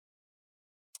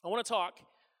I want to talk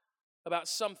about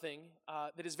something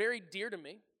that is very dear to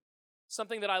me,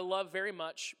 something that I love very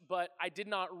much, but I did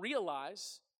not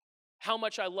realize how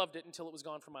much I loved it until it was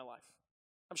gone from my life.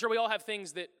 I'm sure we all have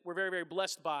things that we're very, very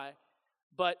blessed by,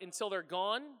 but until they're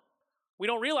gone, we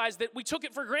don't realize that we took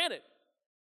it for granted.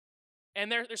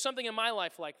 And there's something in my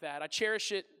life like that. I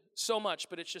cherish it so much,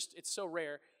 but it's so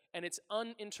rare, and it's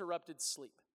uninterrupted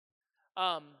sleep.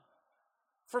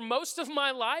 For most of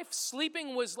my life,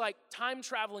 sleeping was like time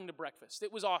traveling to breakfast.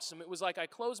 It was awesome. It was like I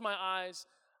close my eyes,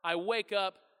 I wake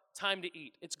up, time to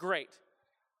eat. It's great.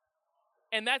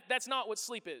 And that's not what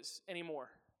sleep is anymore.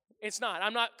 It's not.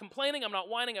 I'm not complaining. I'm not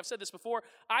whining. I've said this before.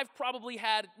 I've probably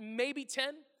had maybe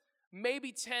 10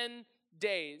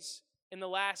 days in the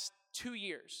last 2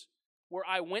 years where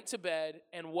I went to bed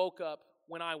and woke up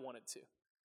when I wanted to.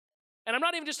 And I'm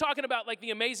not even just talking about like the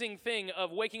amazing thing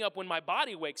of waking up when my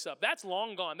body wakes up. That's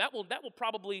long gone. That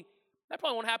probably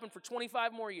won't happen for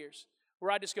 25 more years,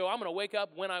 where I just go, I'm going to wake up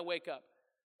when I wake up.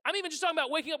 I'm even just talking about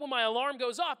waking up when my alarm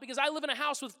goes off, because I live in a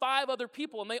house with 5 other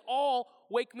people and they all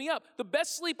wake me up. The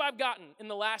best sleep I've gotten in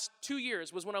the last 2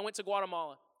 years was when I went to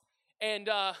Guatemala. And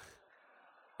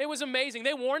it was amazing.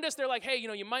 They warned us. They're like, hey,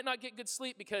 you might not get good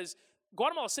sleep because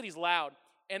Guatemala City's loud.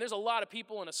 And there's a lot of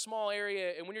people in a small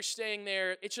area, and when you're staying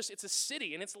there, it's a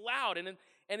city, and it's loud, and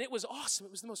it was awesome.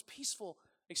 It was the most peaceful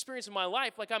experience of my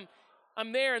life. Like,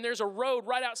 I'm there, and there's a road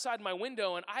right outside my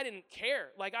window, and I didn't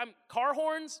care. Like, car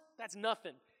horns, that's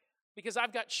nothing, because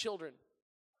I've got children,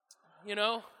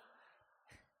 And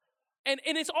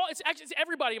it's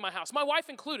everybody in my house, my wife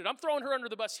included. I'm throwing her under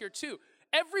the bus here, too.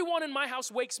 Everyone in my house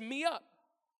wakes me up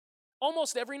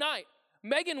almost every night.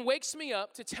 Megan wakes me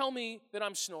up to tell me that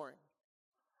I'm snoring.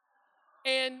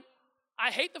 And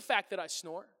I hate the fact that I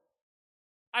snore.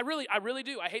 I really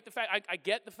do. I hate the fact, I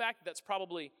get the fact that that's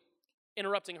probably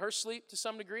interrupting her sleep to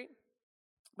some degree.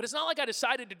 But it's not like I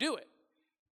decided to do it.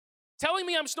 Telling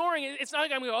me I'm snoring, it's not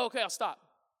like I'm going to go, okay, I'll stop.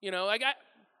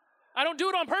 I don't do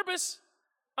it on purpose.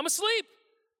 I'm asleep.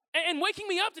 And waking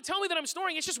me up to tell me that I'm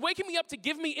snoring, it's just waking me up to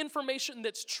give me information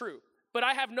that's true, but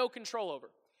I have no control over.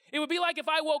 It would be like if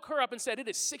I woke her up and said, it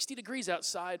is 60 degrees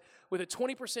outside with a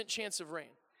 20% chance of rain.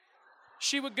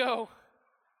 She would go,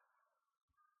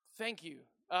 thank you.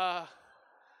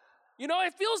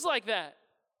 It feels like that.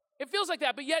 It feels like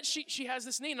that, but yet she has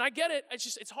this need, and I get it.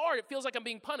 It's hard. It feels like I'm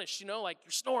being punished, like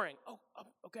you're snoring. Oh,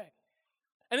 okay.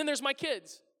 And then there's my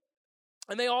kids,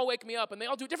 and they all wake me up, and they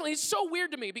all do it differently. It's so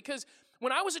weird to me, because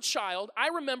when I was a child, I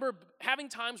remember having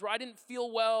times where I didn't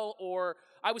feel well, or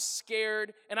I was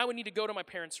scared, and I would need to go to my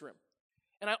parents' room.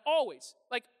 And I always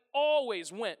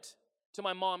went to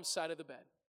my mom's side of the bed.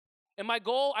 And my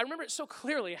goal, I remember it so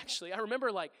clearly, actually. I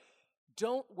remember,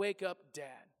 don't wake up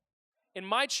Dad. In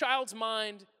my child's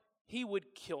mind, he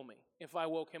would kill me if I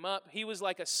woke him up. He was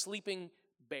like a sleeping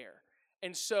bear.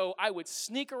 And so I would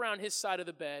sneak around his side of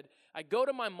the bed. I'd go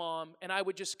to my mom, and I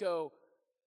would just go,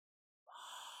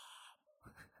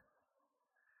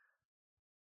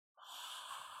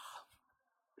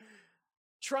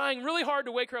 trying really hard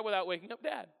to wake her up without waking up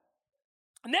Dad.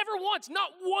 Never once, not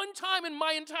one time in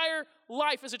my entire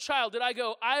life as a child did I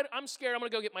go, I'm scared, I'm going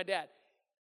to go get my dad.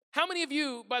 How many of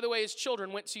you, by the way, as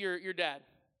children, went to your dad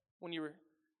when you were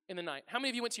in the night? How many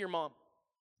of you went to your mom?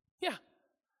 Yeah.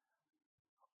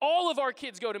 All of our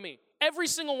kids go to me. Every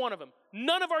single one of them.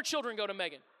 None of our children go to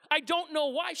Megan. I don't know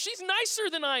why. She's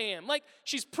nicer than I am.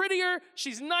 She's prettier,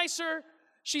 she's nicer,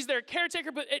 she's their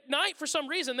caretaker, but at night, for some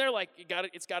reason, they're like,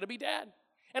 it's got to be Dad.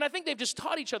 And I think they've just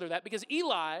taught each other that, because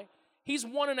Eli, he's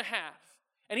 1.5,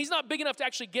 and he's not big enough to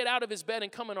actually get out of his bed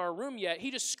and come in our room yet.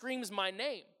 He just screams my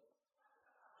name.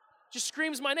 Just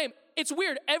screams my name. It's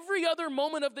weird. Every other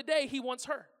moment of the day, he wants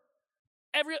her.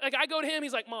 I go to him,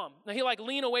 he's like, Mom. And he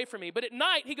lean away from me. But at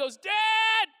night, he goes, Dad!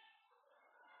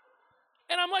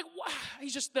 And I'm like, wow.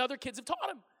 The other kids have taught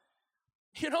him.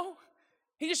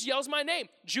 He just yells my name.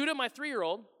 Judah, my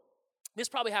 3-year-old, this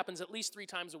probably happens at least 3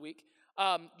 times a week.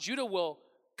 Judah will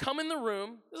come in the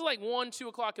room. This is 1, 2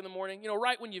 o'clock in the morning,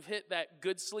 right when you've hit that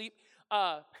good sleep.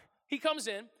 He comes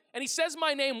in, and he says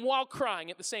my name while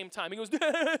crying at the same time. He goes,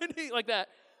 Daddy, like that.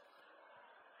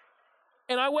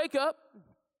 And I wake up,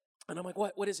 and I'm like,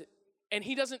 what is it? And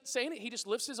he doesn't say anything. He just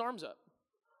lifts his arms up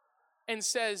and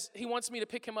says he wants me to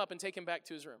pick him up and take him back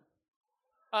to his room.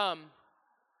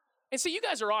 And so you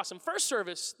guys are awesome. First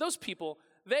service, those people,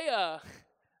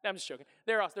 I'm just joking.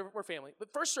 They're awesome. We're family.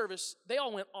 But first service, they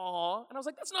all went, aw. And I was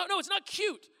like, it's not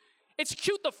cute. It's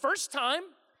cute the first time,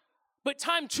 but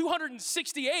time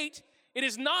 268, it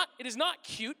is not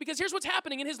cute, because here's what's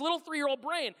happening in his little 3-year-old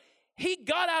brain. He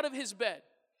got out of his bed.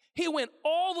 He went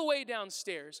all the way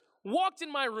downstairs, walked in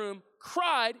my room,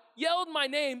 cried, yelled my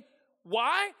name,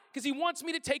 Why? Because he wants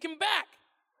me to take him back.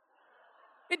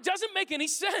 It doesn't make any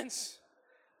sense.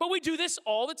 But we do this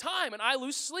all the time, and I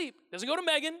lose sleep. Doesn't go to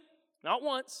Megan, not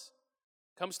once.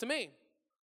 Comes to me.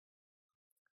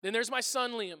 Then there's my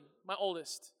son, Liam, my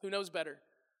oldest, who knows better.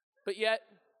 But yet,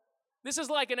 this is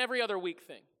like an every other week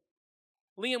thing.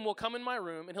 Liam will come in my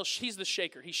room, and he's the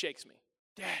shaker. He shakes me.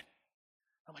 Dad.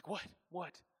 I'm like, what?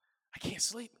 What? I can't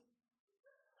sleep.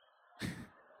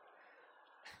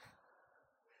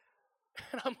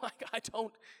 And I'm like, I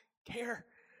don't care.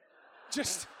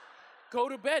 Just go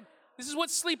to bed. This is what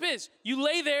sleep is. You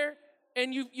lay there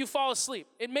and you fall asleep.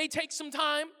 It may take some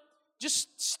time. Just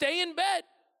stay in bed.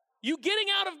 You getting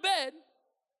out of bed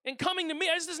and coming to me,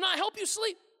 this does not help you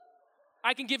sleep.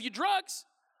 I can give you drugs,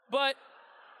 but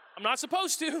I'm not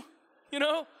supposed to,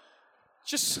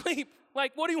 Just sleep.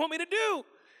 Like, what do you want me to do?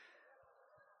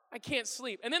 I can't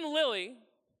sleep. And then Lily,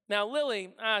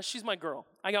 she's my girl.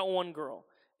 I got one girl.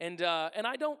 And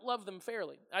I don't love them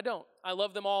fairly. I don't. I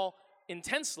love them all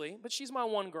intensely, but she's my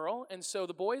one girl, and so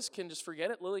the boys can just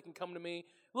forget it. Lily can come to me.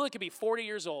 Lily could be 40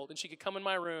 years old, and she could come in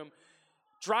my room,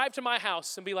 drive to my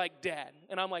house, and be like, Dad.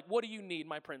 And I'm like, what do you need,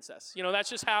 my princess? That's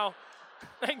just how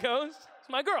that goes. It's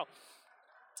my girl.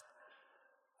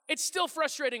 It's still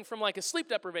frustrating from like a sleep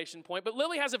deprivation point, but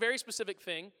Lily has a very specific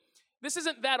thing. This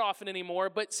isn't that often anymore,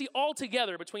 but see, all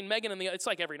together between Megan and it's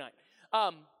like every night.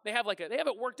 They have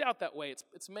it worked out that way.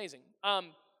 It's amazing.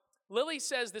 Lily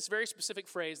says this very specific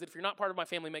phrase that if you're not part of my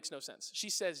family makes no sense. She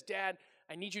says, Dad,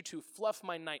 I need you to fluff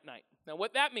my night-night. Now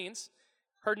what that means,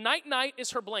 her night-night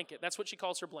is her blanket. That's what she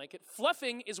calls her blanket.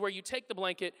 Fluffing is where you take the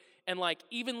blanket and like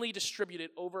evenly distribute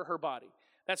it over her body.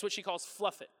 That's what she calls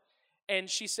fluff it. And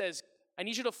she says, I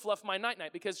need you to fluff my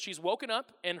night-night because she's woken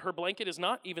up and her blanket is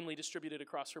not evenly distributed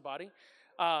across her body.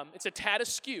 It's a tad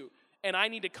askew. And I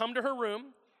need to come to her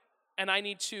room and I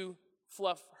need to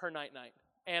fluff her night-night.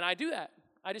 And I do that.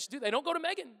 I just do. They don't go to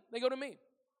Megan. They go to me.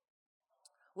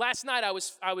 Last night I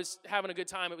was having a good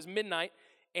time. It was midnight,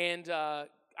 and the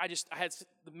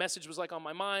message was like on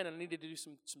my mind, and I needed to do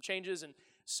some changes, and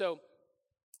so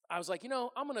I was like,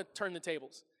 I'm gonna turn the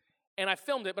tables, and I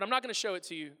filmed it, but I'm not gonna show it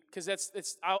to you because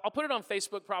I'll put it on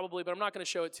Facebook probably, but I'm not gonna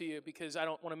show it to you because I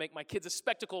don't want to make my kids a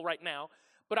spectacle right now.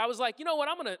 But I was like, you know what?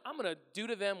 I'm gonna do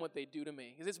to them what they do to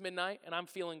me because it's midnight and I'm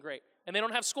feeling great, and they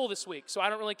don't have school this week, so I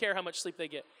don't really care how much sleep they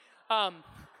get.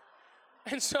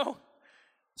 And so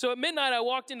at midnight, I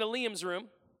walked into Liam's room,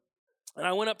 and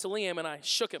I went up to Liam, and I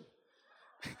shook him.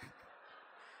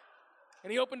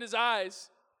 And he opened his eyes,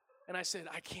 and I said,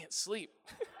 I can't sleep.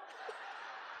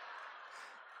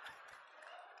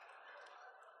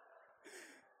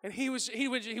 And he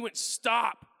went,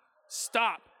 stop,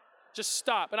 just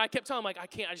stop. And I kept telling him,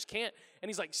 I just can't. And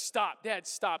he's like, stop, Dad,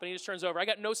 stop. And he just turns over. I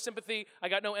got no sympathy. I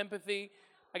got no empathy.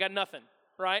 I got nothing,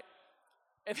 right?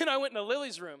 And then I went into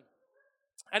Lily's room.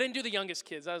 I didn't do the youngest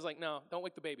kids. I was like, no, don't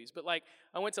wake the babies. But like,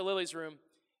 I went to Lily's room,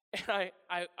 and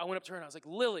I went up to her, and I was like,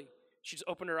 Lily. She just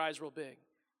opened her eyes real big.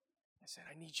 I said,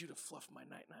 I need you to fluff my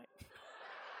night-night.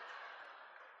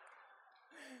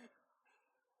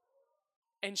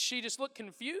 And she just looked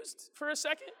confused for a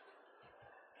second.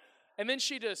 And then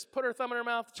she just put her thumb in her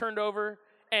mouth, turned over,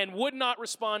 and would not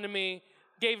respond to me,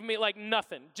 gave me like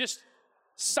nothing, just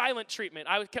silent treatment.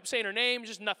 I kept saying her name,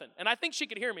 just nothing. And I think she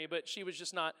could hear me, but she was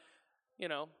just not,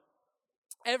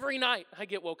 Every night I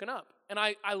get woken up, and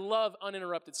I love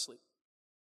uninterrupted sleep.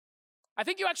 I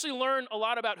think you actually learn a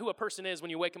lot about who a person is when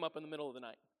you wake them up in the middle of the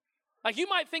night. Like you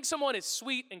might think someone is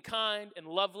sweet and kind and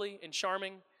lovely and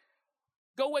charming.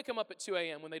 Go wake them up at 2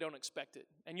 a.m. when they don't expect it,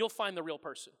 and you'll find the real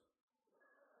person.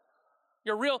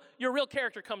 Your real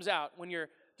character comes out when you're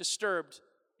disturbed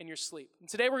in your sleep. And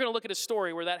today we're going to look at a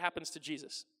story where that happens to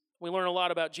Jesus. We learn a lot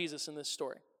about Jesus in this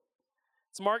story.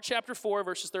 It's Mark chapter 4,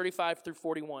 verses 35 through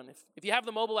 41. If you have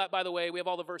the mobile app, by the way, we have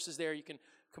all the verses there. You can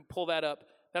pull that up.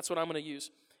 That's what I'm going to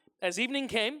use. As evening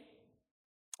came,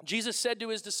 Jesus said to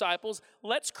his disciples,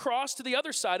 let's cross to the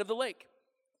other side of the lake.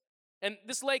 And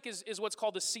this lake is what's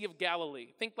called the Sea of Galilee.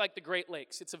 Think like the Great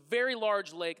Lakes. It's a very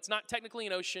large lake. It's not technically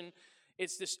an ocean.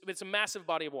 It's a massive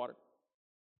body of water.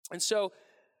 And so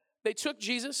they took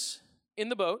Jesus in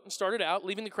the boat and started out,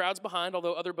 leaving the crowds behind,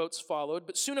 although other boats followed.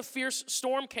 But soon a fierce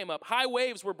storm came up. High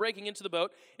waves were breaking into the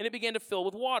boat, and it began to fill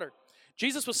with water.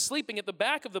 Jesus was sleeping at the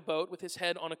back of the boat with his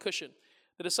head on a cushion.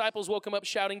 The disciples woke him up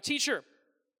shouting, Teacher,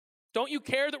 don't you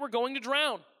care that we're going to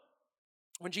drown?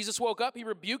 When Jesus woke up, he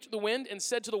rebuked the wind and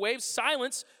said to the waves,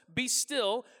 Silence, be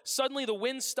still. Suddenly the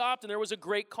wind stopped, and there was a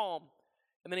great calm.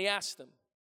 And then he asked them,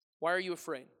 Why are you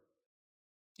afraid?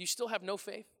 Do you still have no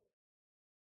faith?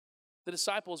 The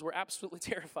disciples were absolutely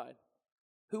terrified.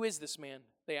 Who is this man?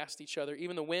 They asked each other.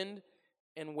 Even the wind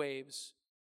and waves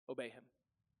obey him.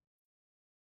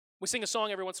 We sing a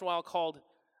song every once in a while called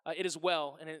It Is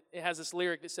Well, and it has this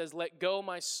lyric that says, "Let go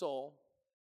my soul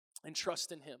and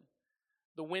trust in him.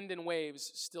 The wind and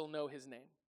waves still know his name."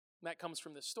 And that comes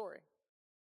from this story.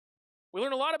 We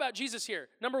learn a lot about Jesus here.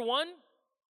 Number one,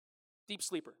 deep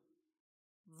sleeper.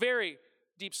 Very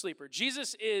deep sleeper.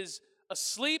 Jesus is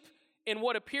asleep in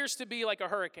what appears to be like a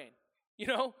hurricane. You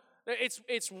know,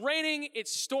 it's raining,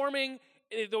 it's storming,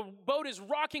 the boat is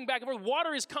rocking back and forth,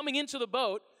 water is coming into the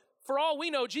boat. For all we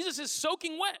know, Jesus is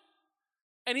soaking wet,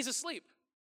 and he's asleep.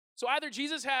 So either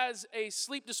Jesus has a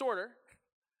sleep disorder,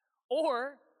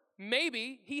 or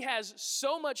maybe he has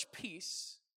so much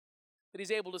peace that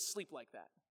he's able to sleep like that,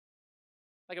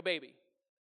 like a baby.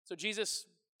 So Jesus,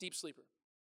 deep sleeper.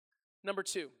 Number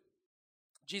two,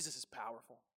 Jesus is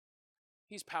powerful.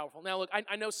 He's powerful. Now look,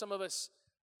 I know some of us,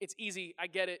 it's easy, I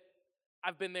get it.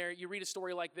 I've been there. You read a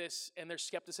story like this, and there's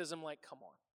skepticism like, come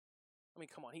on. I mean,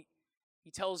 come on.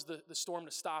 He tells the storm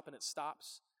to stop, and it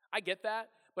stops. I get that,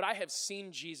 but I have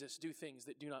seen Jesus do things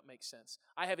that do not make sense.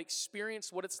 I have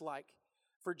experienced what it's like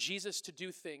for Jesus to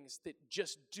do things that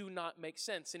just do not make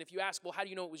sense. And if you ask, well, how do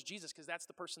you know it was Jesus? Because that's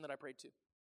the person that I prayed to.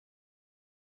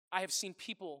 I have seen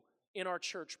people in our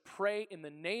church pray in the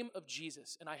name of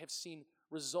Jesus, and I have seen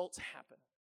results happen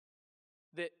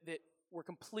that were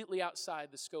completely outside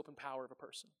the scope and power of a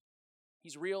person.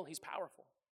 He's real, he's powerful.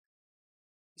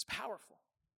 He's powerful.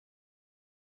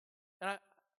 And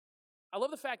I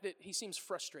love the fact that he seems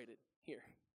frustrated here.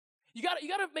 You got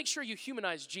to make sure you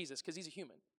humanize Jesus because he's a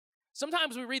human.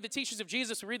 Sometimes we read the teachings of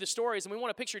Jesus, we read the stories, and we want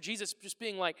to picture Jesus just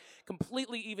being like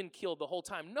completely even-keeled the whole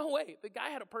time. No way. The guy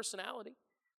had a personality.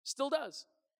 Still does.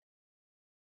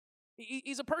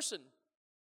 He's a person.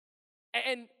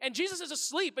 And Jesus is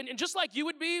asleep. And just like you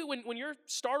would be when you're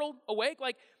startled awake,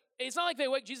 like it's not like they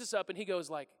wake Jesus up and he goes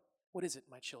like, "What is it,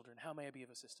 my children? How may I be of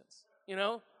assistance?" You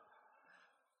know?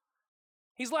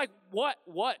 He's like, what?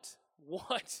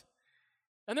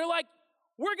 And they're like,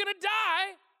 "We're going to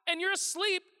die and you're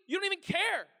asleep. You don't even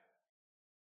care."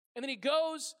 And then he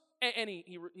goes and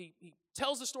he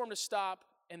tells the storm to stop,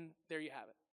 and there you have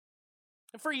it.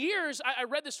 And for years, I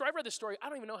read this story. I've read this story, I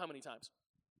don't even know how many times.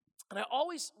 And I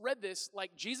always read this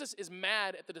like Jesus is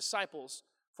mad at the disciples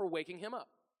for waking him up.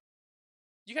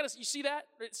 You see that?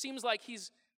 It seems like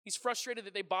he's frustrated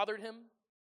that they bothered him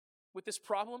with this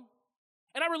problem.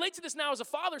 And I relate to this now as a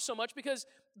father so much because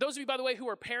those of you, by the way, who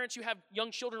are parents, you have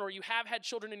young children or you have had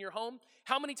children in your home,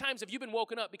 how many times have you been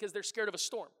woken up because they're scared of a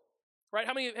storm? Right?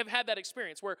 How many have had that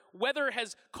experience where weather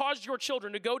has caused your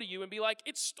children to go to you and be like,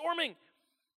 "It's storming"?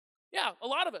 Yeah, a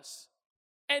lot of us.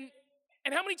 And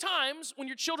how many times when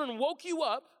your children woke you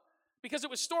up because it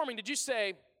was storming did you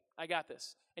say, "I got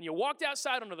this"? And you walked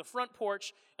outside onto the front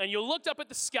porch and you looked up at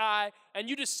the sky and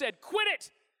you just said, "Quit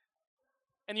it."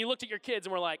 And you looked at your kids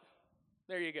and were like,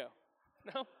 "There you go."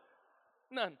 No?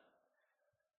 None.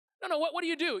 No, what do?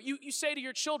 You say to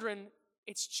your children,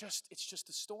 it's just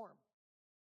a storm.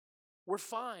 We're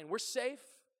fine. We're safe.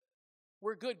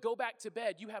 We're good. Go back to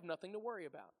bed. You have nothing to worry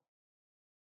about.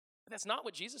 But that's not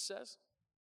what Jesus says.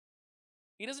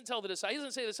 He doesn't tell the disciples, he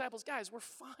doesn't say to the disciples, "Guys, we're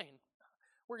fine.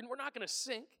 We're not going to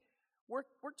sink. We're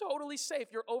totally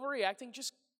safe. You're overreacting.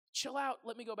 Just chill out.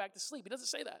 Let me go back to sleep." He doesn't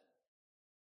say that.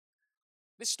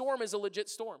 This storm is a legit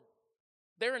storm.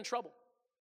 They're in trouble.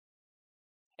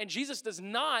 And Jesus does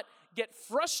not get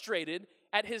frustrated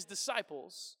at his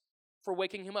disciples for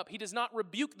waking him up. He does not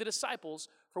rebuke the disciples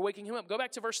for waking him up. Go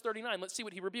back to verse 39. Let's see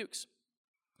what he rebukes.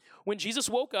 When Jesus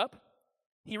woke up,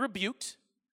 he rebuked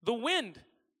the wind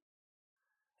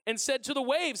and said to the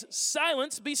waves,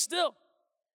 "Silence, be still."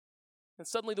 And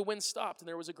suddenly the wind stopped and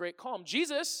there was a great calm.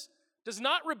 Jesus does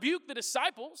not rebuke the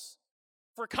disciples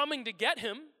for coming to get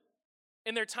him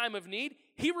in their time of need.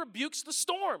 He rebukes the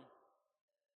storm.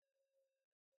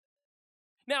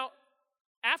 Now,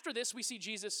 after this, we see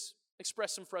Jesus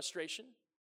express some frustration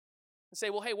and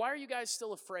say, "Well, hey, why are you guys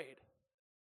still afraid?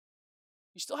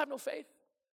 You still have no faith?"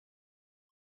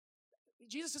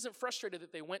 Jesus isn't frustrated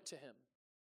that they went to him.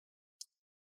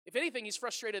 If anything, he's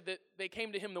frustrated that they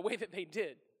came to him the way that they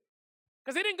did.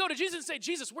 Because they didn't go to Jesus and say,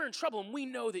 "Jesus, we're in trouble and we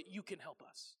know that you can help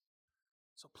us.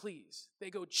 So please."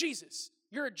 They go, "Jesus,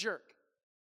 you're a jerk."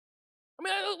 I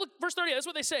mean, look, verse 38, that's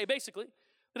what they say, basically.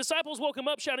 The disciples woke him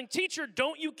up shouting, "Teacher,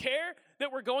 don't you care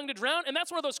that we're going to drown?" And that's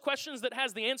one of those questions that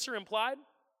has the answer implied.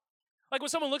 Like when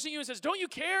someone looks at you and says, "Don't you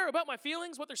care about my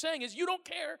feelings?" What they're saying is, you don't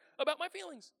care about my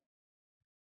feelings.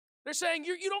 They're saying,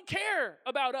 you don't care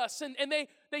about us. And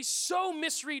they so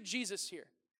misread Jesus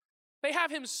here. They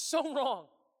have him so wrong.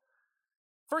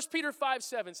 1 Peter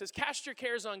 5:7 says, "Cast your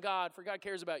cares on God, for God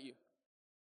cares about you."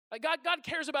 Like God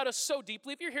cares about us so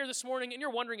deeply. If you're here this morning and you're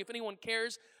wondering if anyone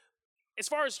cares, As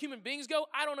far as human beings go,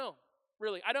 I don't know.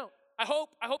 Really, I don't. I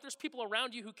hope there's people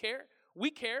around you who care.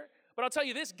 We care. But I'll tell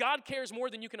you this, God cares more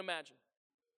than you can imagine.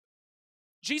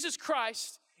 Jesus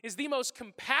Christ is the most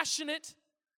compassionate,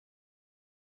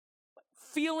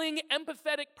 feeling,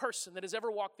 empathetic person that has ever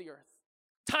walked the earth.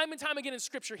 Time and time again in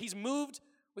Scripture, he's moved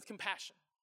with compassion,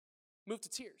 moved to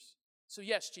tears. So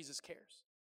yes, Jesus cares.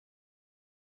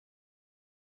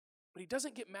 But he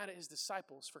doesn't get mad at his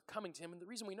disciples for coming to him. And the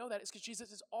reason we know that is because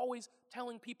Jesus is always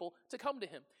telling people to come to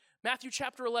him. Matthew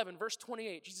chapter 11, verse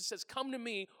 28, Jesus says, "Come to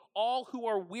me, all who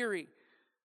are weary,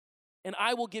 and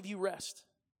I will give you rest.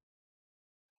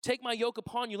 Take my yoke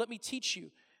upon you, let me teach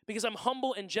you, because I'm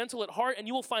humble and gentle at heart, and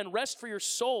you will find rest for your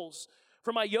souls.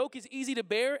 For my yoke is easy to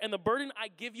bear, and the burden I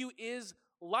give you is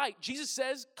light." Jesus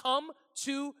says, come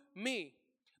to me.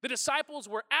 The disciples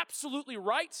were absolutely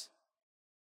right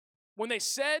when they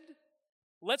said,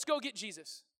 let's go get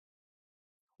Jesus.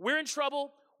 We're in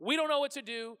trouble. We don't know what to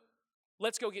do.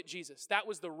 Let's go get Jesus. That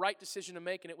was the right decision to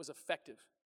make, and it was effective.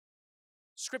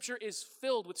 Scripture is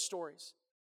filled with stories.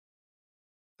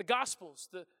 The Gospels,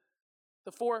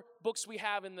 the 4 books we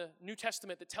have in the New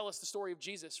Testament that tell us the story of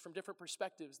Jesus from different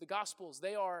perspectives, the Gospels,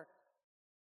 they are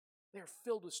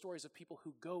filled with stories of people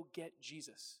who go get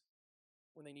Jesus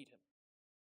when they need him.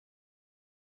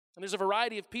 And there's a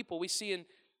variety of people. We see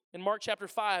in Mark chapter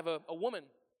 5, a woman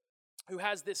who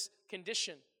has this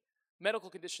condition,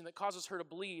 medical condition that causes her to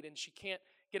bleed, and she can't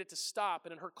get it to stop.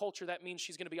 And in her culture, that means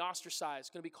she's going to be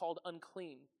ostracized, going to be called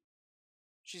unclean.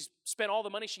 She's spent all the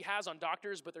money she has on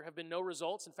doctors, but there have been no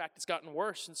results. In fact, it's gotten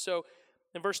worse. And so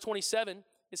in verse 27,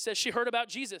 it says she heard about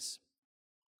Jesus.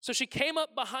 So she came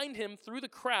up behind him through the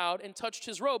crowd and touched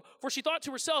his robe, for she thought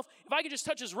to herself, if I could just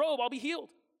touch his robe, I'll be healed.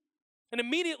 And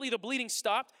immediately the bleeding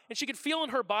stopped, and she could feel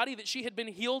in her body that she had been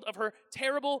healed of her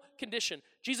terrible condition.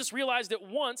 Jesus realized at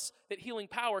once that healing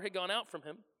power had gone out from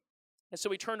him. And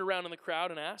so he turned around in the crowd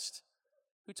and asked,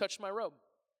 who touched my robe?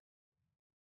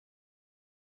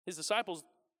 His disciples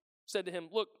said to him,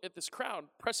 look at this crowd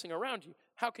pressing around you.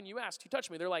 How can you ask who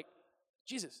touched me? They're like,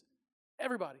 Jesus,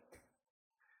 everybody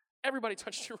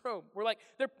touched your robe. We're like,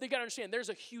 they got to understand, there's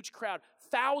a huge crowd.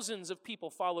 Thousands of people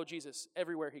follow Jesus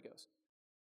everywhere he goes.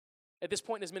 At this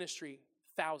point in his ministry,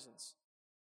 thousands.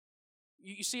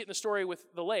 You see it in the story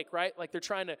with the lake, right? Like they're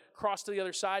trying to cross to the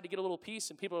other side to get a little peace,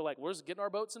 and people are like, we'll just get in our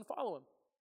boats and follow him.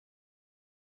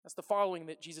 That's the following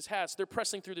that Jesus has. So they're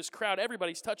pressing through this crowd.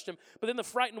 Everybody's touched him. But then the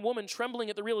frightened woman, trembling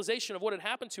at the realization of what had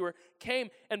happened to her, came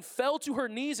and fell to her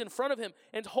knees in front of him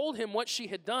and told him what she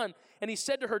had done. And he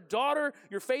said to her, daughter,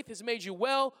 your faith has made you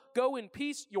well. Go in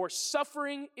peace. Your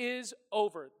suffering is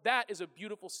over. That is a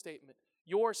beautiful statement.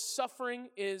 Your suffering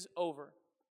is over.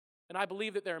 And I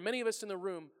believe that there are many of us in the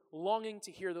room longing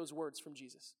to hear those words from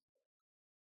Jesus.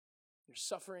 Your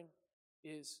suffering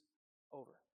is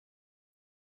over.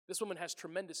 This woman has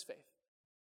tremendous faith.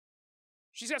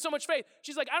 She's got so much faith.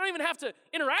 She's like, I don't even have to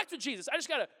interact with Jesus. I just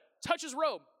got to touch his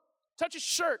robe, touch his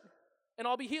shirt, and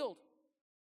I'll be healed.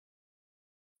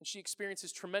 And she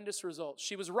experiences tremendous results.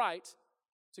 She was right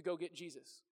to go get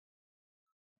Jesus.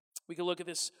 We can look at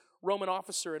this Roman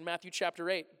officer in Matthew chapter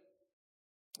 8.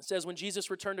 It says, when Jesus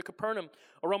returned to Capernaum,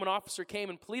 a Roman officer came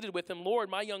and pleaded with him, Lord,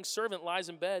 my young servant lies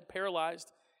in bed,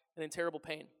 paralyzed and in terrible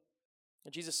pain.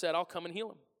 And Jesus said, I'll come and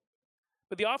heal him.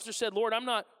 But the officer said, Lord, I'm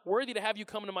not worthy to have you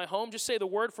come into my home. Just say the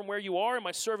word from where you are, and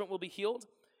my servant will be healed.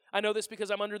 I know this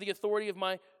because I'm under the authority of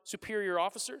my superior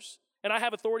officers, and I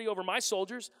have authority over my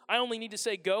soldiers. I only need to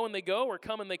say go, and they go, or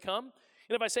come, and they come.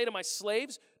 And if I say to my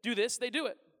slaves, do this, they do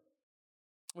it.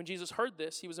 When Jesus heard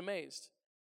this, he was amazed.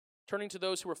 Turning to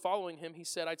those who were following him, he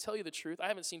said, I tell you the truth, I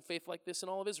haven't seen faith like this in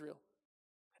all of Israel.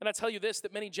 And I tell you this,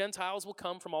 that many Gentiles will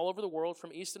come from all over the world,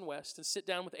 from east and west, and sit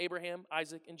down with Abraham,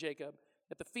 Isaac, and Jacob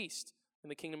at the feast in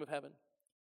the kingdom of heaven.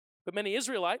 But many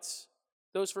Israelites,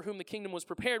 those for whom the kingdom was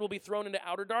prepared, will be thrown into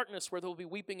outer darkness, where there will be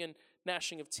weeping and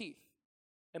gnashing of teeth.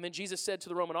 And then Jesus said to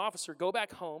the Roman officer, go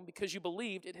back home, because you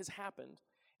believed it has happened.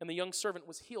 And the young servant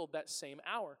was healed that same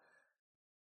hour.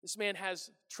 This man has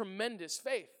tremendous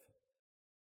faith,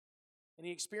 and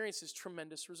he experiences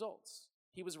tremendous results.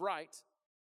 He was right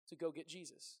to go get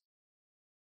Jesus.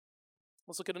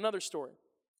 Let's look at another story.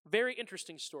 Very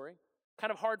interesting story.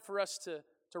 Kind of hard for us to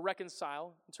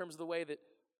reconcile in terms of the way that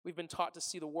we've been taught to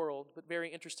see the world, but very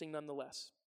interesting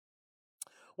nonetheless.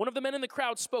 One of the men in the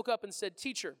crowd spoke up and said,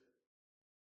 Teacher,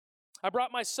 I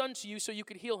brought my son to you so you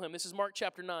could heal him. This is Mark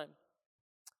chapter 9.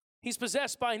 He's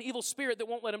possessed by an evil spirit that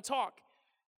won't let him talk.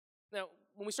 Now,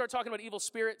 when we start talking about evil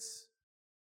spirits,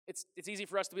 it's easy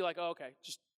for us to be like, oh, okay,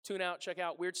 just tune out, check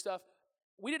out weird stuff.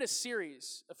 We did a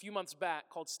series a few months back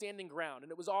called Standing Ground,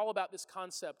 and it was all about this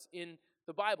concept in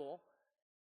the Bible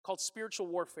called spiritual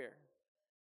warfare.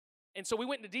 And so we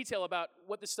went into detail about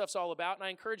what this stuff's all about, and I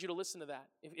encourage you to listen to that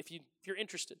if you're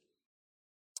interested.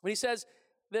 When he says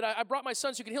that I brought my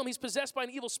son so you can heal him, he's possessed by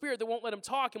an evil spirit that won't let him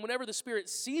talk, and whenever the spirit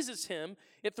seizes him,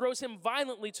 it throws him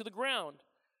violently to the ground.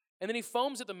 And then he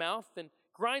foams at the mouth and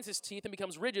grinds his teeth and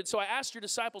becomes rigid. So I asked your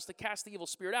disciples to cast the evil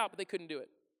spirit out, but they couldn't do it.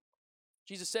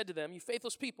 Jesus said to them, you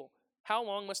faithless people, how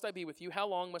long must I be with you? How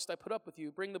long must I put up with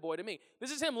you? Bring the boy to me.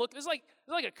 This is him. Look, this is like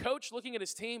a coach looking at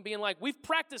his team being like, we've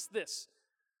practiced this.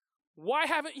 Why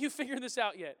haven't you figured this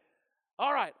out yet?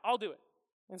 All right, I'll do it.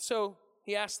 And so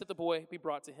he asked that the boy be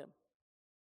brought to him.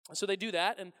 And so they do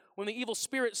that, and when the evil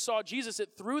spirit saw Jesus, it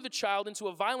threw the child into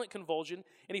a violent convulsion,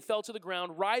 and he fell to the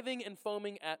ground, writhing and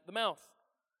foaming at the mouth.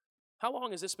 How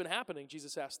long has this been happening?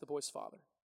 Jesus asked the boy's father.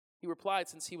 He replied,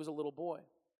 since he was a little boy.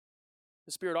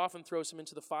 The spirit often throws him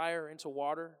into the fire, into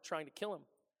water, trying to kill him.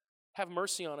 Have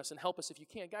mercy on us and help us if you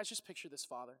can. Guys, just picture this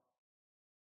father.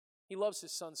 He loves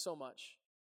his son so much.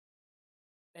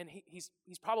 And he's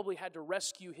probably had to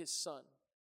rescue his son.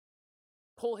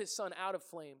 Pull his son out of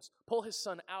flames. Pull his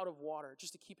son out of water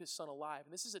just to keep his son alive.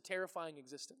 And this is a terrifying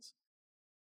existence.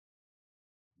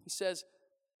 He says,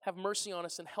 have mercy on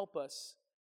us and help us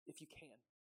if you can.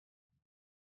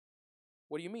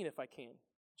 What do you mean if I can?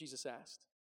 Jesus asked.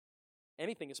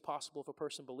 Anything is possible if a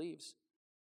person believes.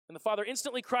 And the father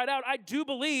instantly cried out, I do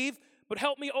believe, but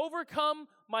help me overcome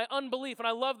my unbelief. And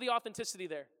I love the authenticity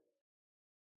there.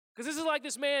 Because this is like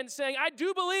this man saying, I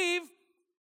do believe,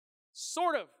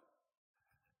 sort of.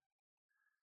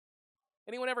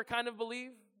 Anyone ever kind of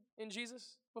believe in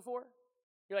Jesus before?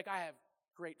 You're like, I have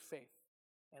great faith.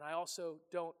 And I also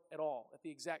don't at all at the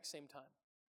exact same time.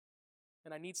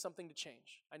 And I need something to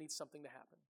change. I need something to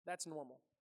happen. That's normal.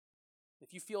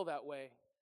 If you feel that way,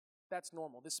 that's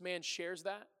normal. This man shares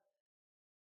that.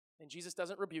 And Jesus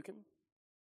doesn't rebuke him.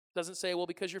 Doesn't say, well,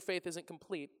 because your faith isn't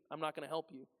complete, I'm not going to help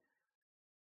you.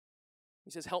 He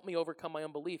says, help me overcome my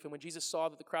unbelief. And when Jesus saw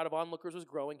that the crowd of onlookers was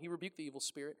growing, he rebuked the evil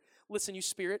spirit. Listen, you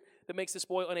spirit that makes this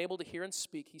boy unable to hear and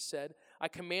speak, he said, I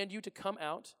command you to come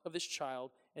out of this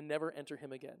child and never enter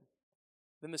him again.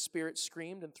 Then the spirit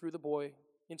screamed and threw the boy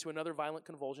into another violent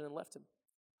convulsion and left him.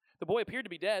 The boy appeared to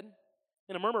be dead,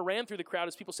 and a murmur ran through the crowd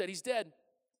as people said, he's dead.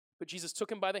 But Jesus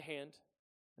took him by the hand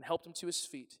and helped him to his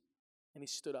feet, and he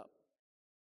stood up.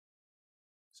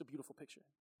 It's a beautiful picture.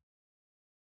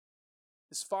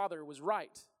 His father was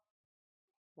right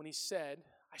when he said,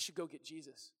 I should go get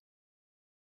Jesus.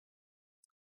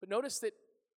 But notice that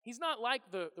he's not like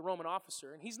the Roman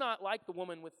officer, and he's not like the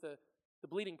woman with the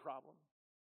bleeding problem.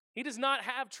 He does not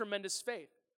have tremendous faith.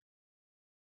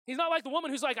 He's not like the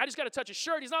woman who's like, I just got to touch his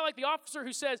shirt. He's not like the officer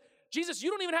who says, Jesus,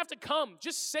 you don't even have to come.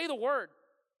 Just say the word.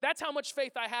 That's how much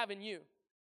faith I have in you.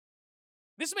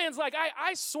 This man's like,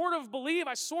 I sort of believe,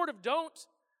 I sort of don't.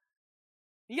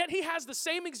 And yet he has the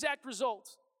same exact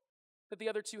result that the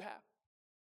other two have.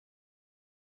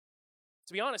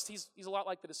 To be honest, he's a lot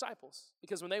like the disciples,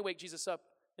 because when they wake Jesus up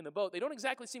in the boat, they don't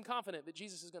exactly seem confident that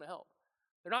Jesus is going to help.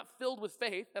 They're not filled with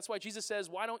faith. That's why Jesus says,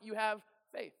 why don't you have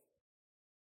faith?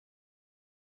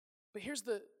 But here's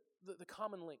the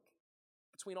common link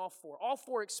between all four. All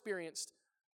four experienced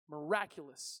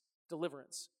miraculous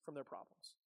deliverance from their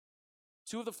problems.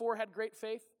 2 of the 4 had great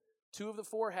faith. 2 of the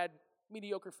 4 had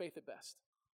mediocre faith at best.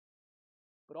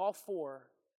 But all 4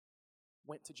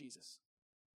 went to Jesus.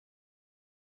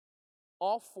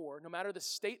 All 4, no matter the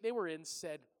state they were in,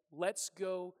 said, let's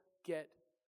go get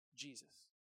Jesus.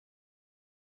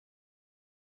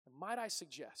 And might I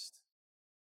suggest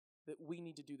that we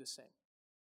need to do the same?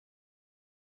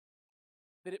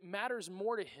 That it matters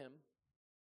more to him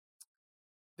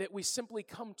that we simply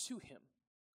come to him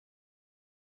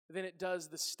than it does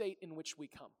the state in which we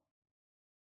come.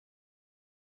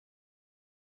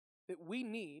 That we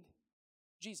need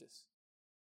Jesus.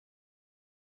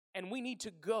 And we need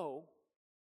to go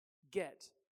get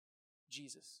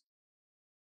Jesus.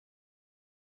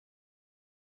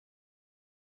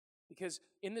 Because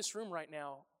in this room right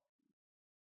now,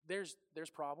 there's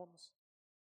problems,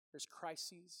 there's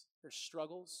crises, there's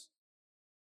struggles,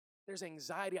 there's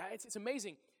anxiety. It's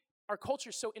amazing. Our culture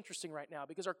is so interesting right now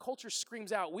because our culture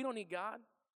screams out, we don't need God,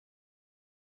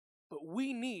 but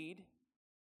we need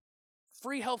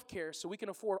free health care so we can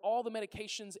afford all the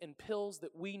medications and pills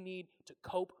that we need to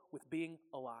cope with being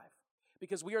alive.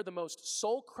 Because we are the most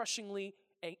soul-crushingly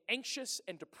anxious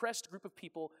and depressed group of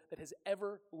people that has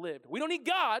ever lived. We don't need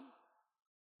God,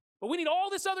 but we need all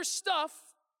this other stuff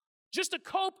just to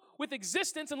cope with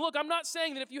existence. And look, I'm not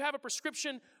saying that if you have a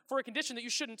prescription for a condition that you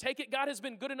shouldn't take it. God has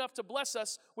been good enough to bless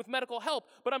us with medical help.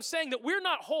 But I'm saying that we're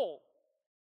not whole.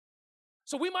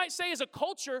 So we might say as a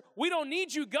culture, we don't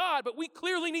need you, God, but we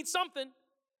clearly need something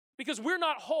because we're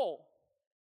not whole.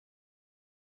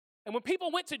 And when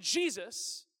people went to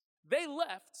Jesus, they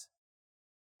left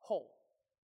whole.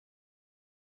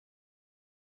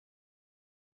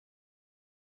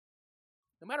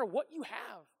 No matter what you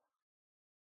have,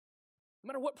 no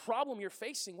matter what problem you're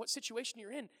facing, what situation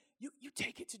you're in, you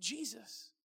take it to Jesus.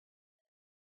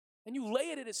 And you lay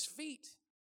it at his feet.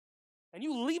 And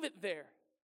you leave it there.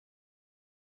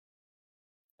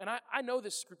 And I know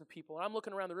this group of people, and I'm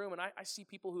looking around the room, and I see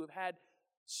people who have had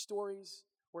stories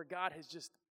where God has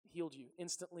just healed you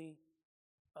instantly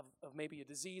of maybe a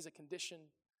disease, a condition,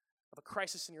 of a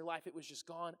crisis in your life. It was just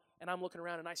gone. And I'm looking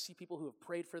around, and I see people who have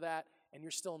prayed for that, and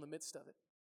you're still in the midst of it.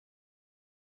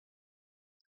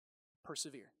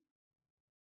 Persevere.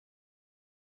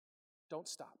 Don't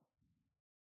stop.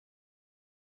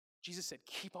 Jesus said,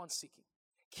 keep on seeking.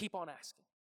 Keep on asking.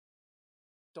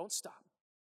 Don't stop.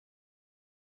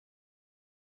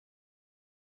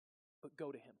 But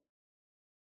go to him.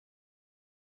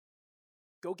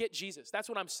 Go get Jesus. That's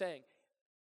what I'm saying.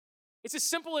 It's as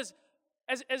simple as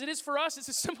it is for us. It's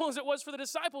as simple as it was for the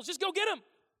disciples. Just go get him.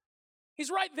 He's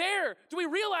right there. Do we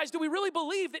really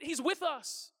believe that he's with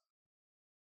us?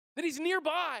 That he's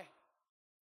nearby?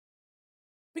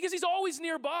 Because he's always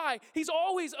nearby. He's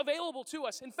always available to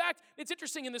us. In fact, it's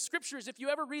interesting in the scriptures, if you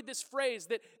ever read this phrase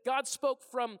that God spoke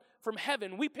from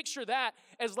heaven, we picture that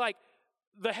as like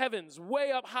the heavens,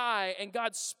 way up high, and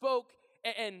God spoke,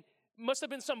 and must have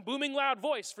been some booming loud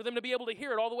voice for them to be able to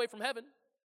hear it all the way from heaven.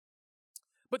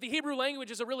 But the Hebrew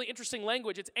language is a really interesting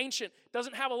language. It's ancient,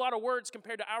 doesn't have a lot of words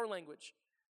compared to our language.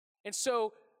 And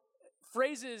so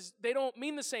phrases, they don't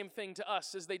mean the same thing to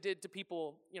us as they did to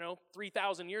people,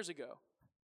 3,000 years ago.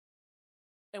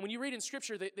 And when you read in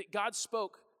Scripture that God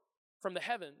spoke from the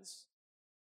heavens,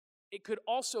 it could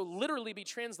also literally be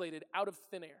translated out of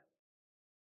thin air.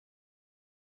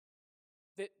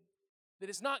 That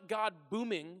it's not God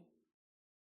booming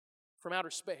from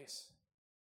outer space.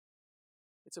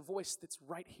 It's a voice that's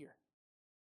right here.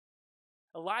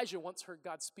 Elijah once heard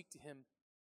God speak to him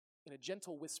in a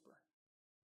gentle whisper.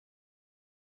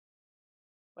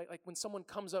 Like when someone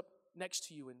comes up next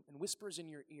to you and whispers in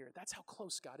your ear. That's how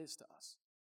close God is to us.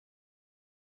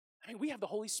 I mean, we have the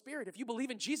Holy Spirit. If you believe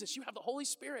in Jesus, you have the Holy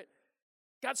Spirit.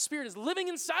 God's Spirit is living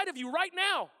inside of you right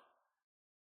now,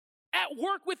 at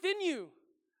work within you.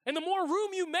 And the more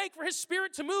room you make for his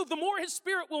Spirit to move, the more his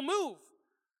Spirit will move.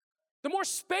 The more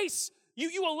space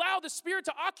you allow the Spirit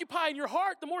to occupy in your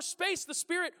heart, the more space the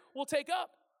Spirit will take up.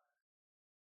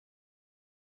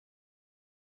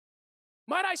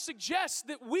 Might I suggest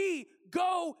that we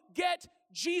go get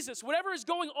Jesus? Whatever is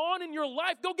going on in your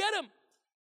life, go get him.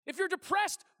 If you're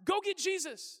depressed, go get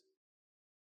Jesus.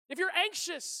 If you're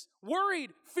anxious,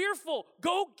 worried, fearful,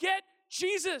 go get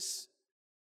Jesus.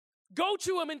 Go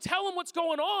to him and tell him what's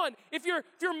going on. If your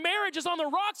marriage is on the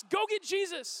rocks, go get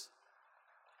Jesus.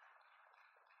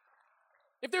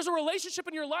 If there's a relationship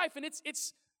in your life and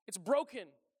it's broken,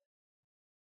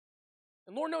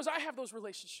 and Lord knows I have those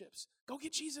relationships, go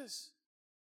get Jesus.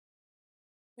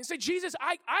 And say, Jesus,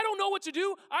 I don't know what to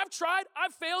do. I've tried.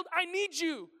 I've failed. I need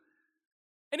you.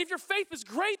 And if your faith is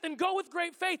great, then go with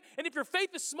great faith. And if your faith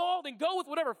is small, then go with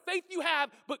whatever faith you have,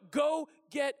 but go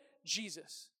get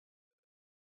Jesus.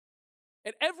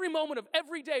 At every moment of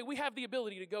every day, we have the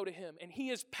ability to go to him. And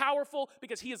he is powerful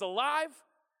because he is alive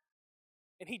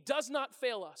and he does not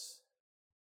fail us.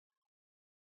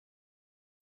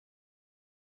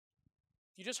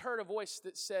 If you just heard a voice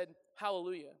that said,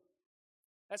 hallelujah,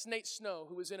 that's Nate Snow,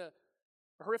 who was in a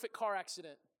horrific car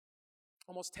accident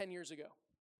almost 10 years ago.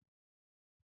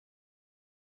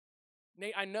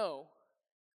 Nate, I know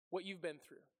what you've been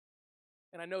through,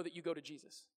 and I know that you go to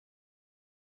Jesus.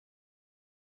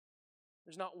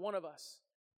 There's not one of us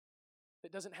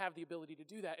that doesn't have the ability to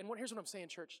do that. And here's what I'm saying,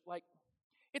 church.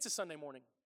 It's a Sunday morning.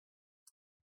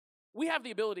 We have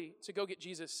the ability to go get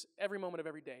Jesus every moment of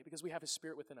every day because we have his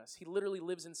Spirit within us. He literally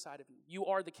lives inside of you. You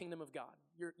are the kingdom of God.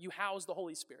 You house the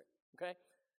Holy Spirit, okay?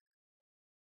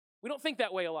 We don't think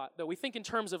that way a lot, though. We think in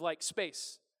terms of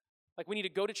space. We need to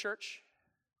go to church.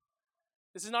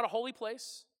 This is not a holy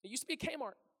place. It used to be a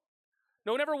Kmart.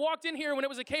 No one ever walked in here when it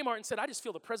was a Kmart and said, I just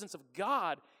feel the presence of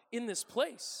God in this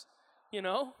place, If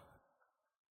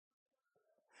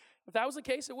that was the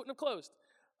case, it wouldn't have closed.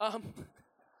 Now,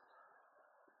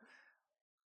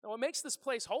 what makes this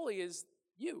place holy is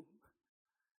you.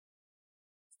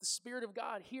 It's the Spirit of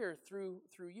God here through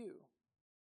you.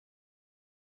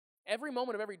 Every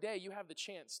moment of every day, you have the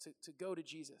chance to go to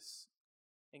Jesus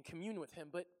and commune with him.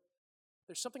 But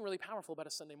there's something really powerful about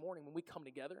a Sunday morning when we come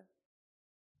together.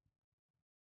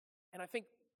 And I think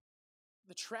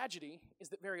the tragedy is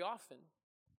that very often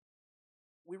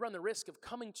we run the risk of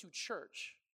coming to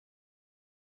church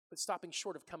but stopping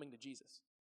short of coming to Jesus.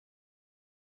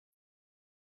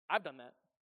 I've done that.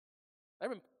 There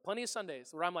have been plenty of Sundays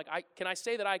where I'm like, can I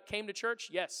say that I came to church?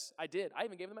 Yes, I did. I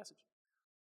even gave the message.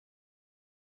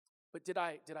 But did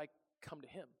I come to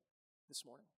him this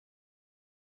morning?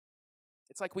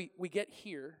 It's like we get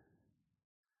here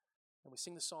and we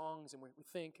sing the songs and we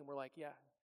think and we're like, yeah,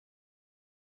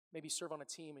 maybe serve on a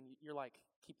team, and you're like,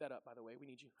 keep that up, by the way, we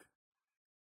need you.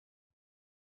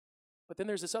 But then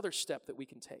there's this other step that we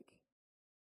can take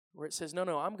where it says, no,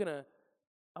 I'm gonna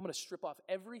strip off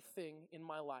everything in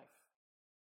my life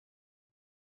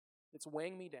that's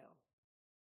weighing me down.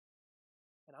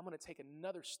 And I'm going to take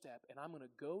another step, and I'm going to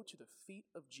go to the feet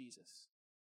of Jesus.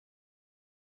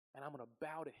 And I'm going to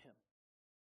bow to him.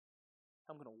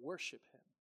 I'm going to worship him.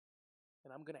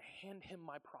 And I'm going to hand him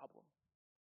my problem.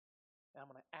 And I'm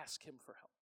going to ask him for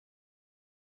help.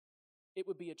 It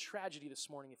would be a tragedy this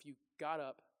morning if you got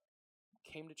up,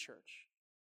 came to church,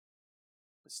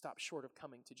 but stopped short of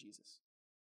coming to Jesus.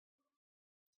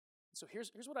 So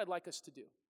here's what I'd like us to do.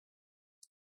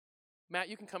 Matt,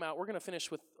 you can come out. We're going to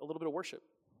finish with a little bit of worship.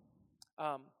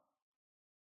 And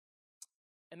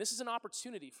this is an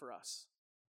opportunity for us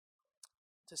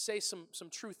to say some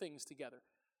true things together.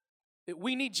 That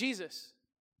we need Jesus.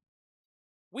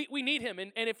 We need him.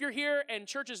 And if you're here and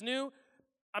church is new,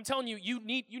 I'm telling you, you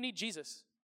need Jesus.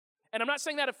 And I'm not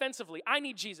saying that offensively. I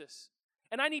need Jesus.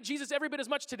 And I need Jesus every bit as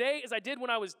much today as I did when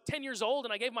I was 10 years old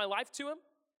and I gave my life to him.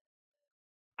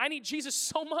 I need Jesus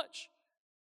so much.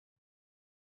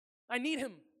 I need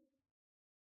him.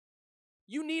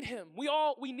 You need him.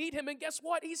 We need him. And guess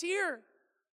what? He's here.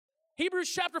 Hebrews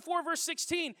chapter 4, verse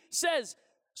 16 says,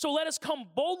 so let us come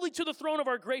boldly to the throne of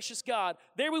our gracious God.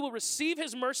 There we will receive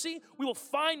his mercy. We will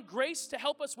find grace to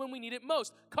help us when we need it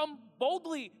most. Come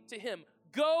boldly to him.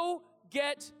 Go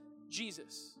get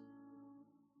Jesus.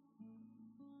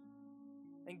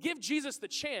 And give Jesus the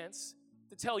chance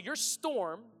to tell your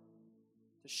storm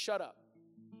to shut up.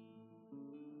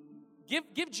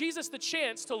 Give Jesus the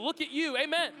chance to look at you.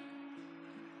 Amen.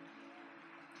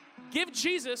 Give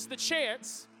Jesus the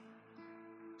chance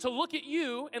to look at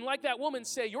you and, like that woman,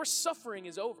 say, your suffering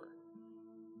is over.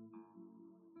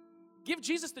 Give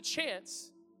Jesus the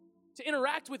chance to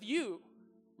interact with you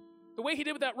the way he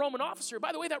did with that Roman officer.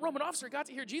 By the way, that Roman officer got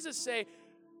to hear Jesus say,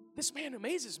 this man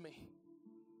amazes me.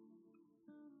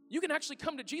 You can actually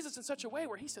come to Jesus in such a way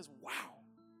where he says, wow,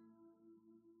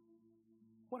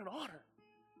 what an honor.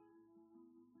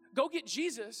 Go get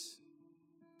Jesus,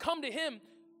 come to him,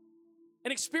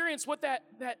 and experience what that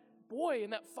boy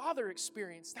and that father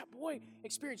experienced. That boy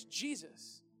experienced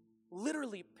Jesus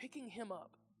literally picking him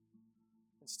up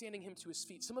and standing him to his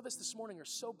feet. Some of us this morning are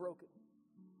so broken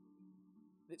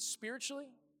that spiritually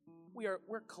we're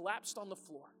collapsed on the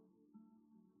floor.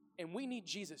 And we need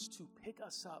Jesus to pick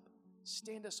us up,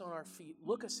 stand us on our feet,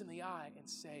 look us in the eye, and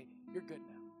say, you're good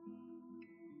now.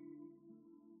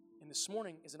 And this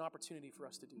morning is an opportunity for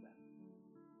us to do that.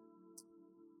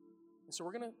 And so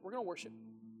we're gonna worship.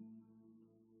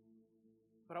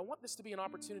 But I want this to be an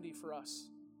opportunity for us,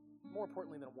 more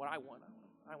importantly than what I want.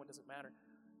 I want doesn't matter.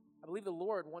 I believe the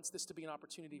Lord wants this to be an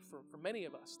opportunity for many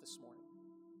of us this morning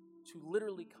to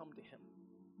literally come to him.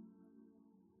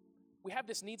 We have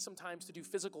this need sometimes to do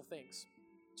physical things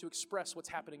to express what's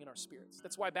happening in our spirits.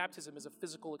 That's why baptism is a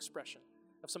physical expression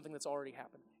of something that's already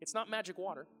happened. It's not magic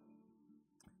water.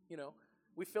 You know,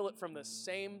 we fill it from the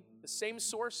same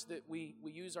source that we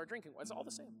use our drinking water. It's all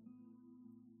the same.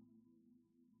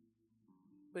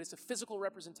 But it's a physical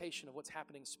representation of what's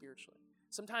happening spiritually.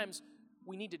 Sometimes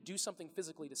we need to do something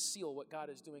physically to seal what God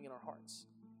is doing in our hearts.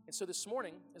 And so this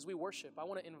morning, as we worship, I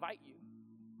want to invite you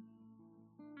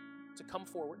to come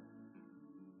forward,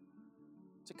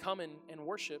 to come and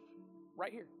worship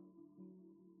right here.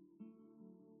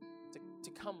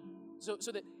 To come, so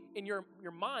that in your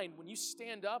mind, when you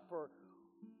stand up or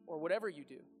whatever you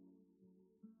do,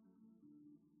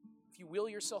 if you wheel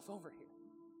yourself over here,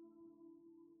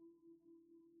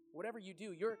 whatever you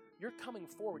do, you're coming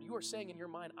forward. You are saying in your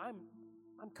mind,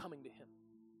 I'm coming to him.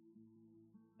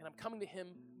 And I'm coming to him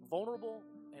vulnerable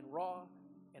and raw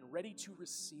and ready to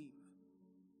receive.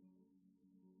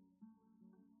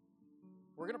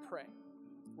 We're going to pray.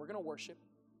 We're going to worship.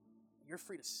 You're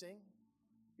free to sing.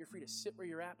 You're free to sit where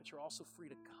you're at, but you're also free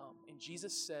to come. And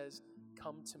Jesus says,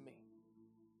 come to me.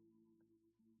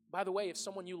 By the way, if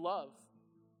someone you love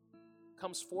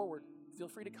comes forward, feel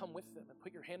free to come with them and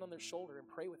put your hand on their shoulder and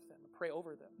pray with them and pray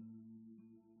over them.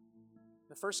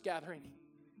 The first gathering,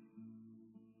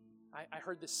 I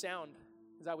heard this sound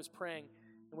as I was praying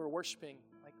and we were worshiping,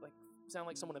 like sound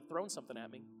like someone had thrown something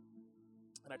at me.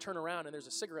 And I turn around and there's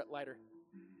a cigarette lighter.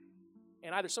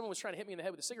 And either someone was trying to hit me in the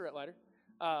head with a cigarette lighter,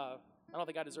 I don't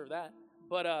think I deserve that.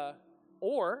 But,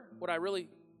 or what I really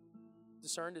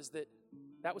discerned is that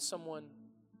that was someone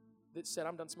that said,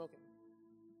 I'm done smoking.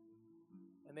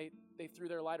 And they threw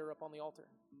their lighter up on the altar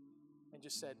and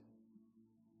just said,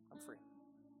 I'm free.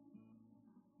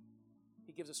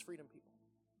 He gives us freedom, people.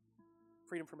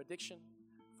 Freedom from addiction,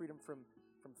 freedom from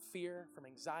fear, from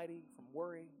anxiety, from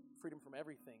worry, freedom from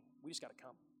everything. We just got to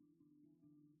come.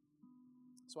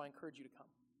 So I encourage you to come.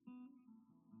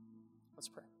 Let's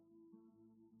pray.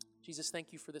 Jesus,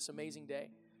 thank you for this amazing day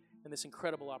and this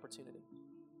incredible opportunity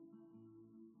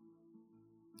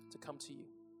to come to you.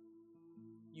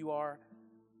 You are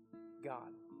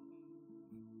God.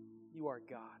 You are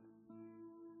God.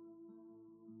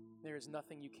 There is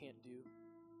nothing you can't do.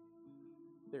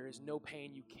 There is no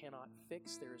pain you cannot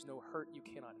fix. There is no hurt you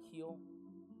cannot heal.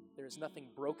 There is nothing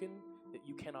broken that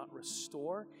you cannot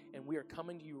restore. And we are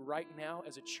coming to you right now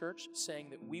as a church saying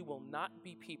that we will not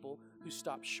be people who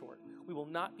stop short. We will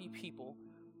not be people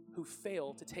who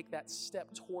fail to take that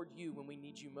step toward you when we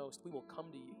need you most. We will come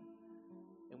to you.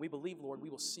 And we believe, Lord, we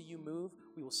will see you move.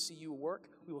 We will see you work.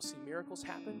 We will see miracles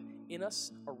happen in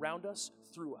us, around us,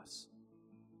 through us.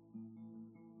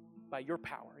 By your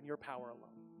power and your power alone.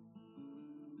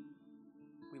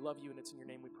 We love you, and it's in your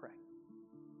name we pray.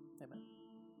 Amen.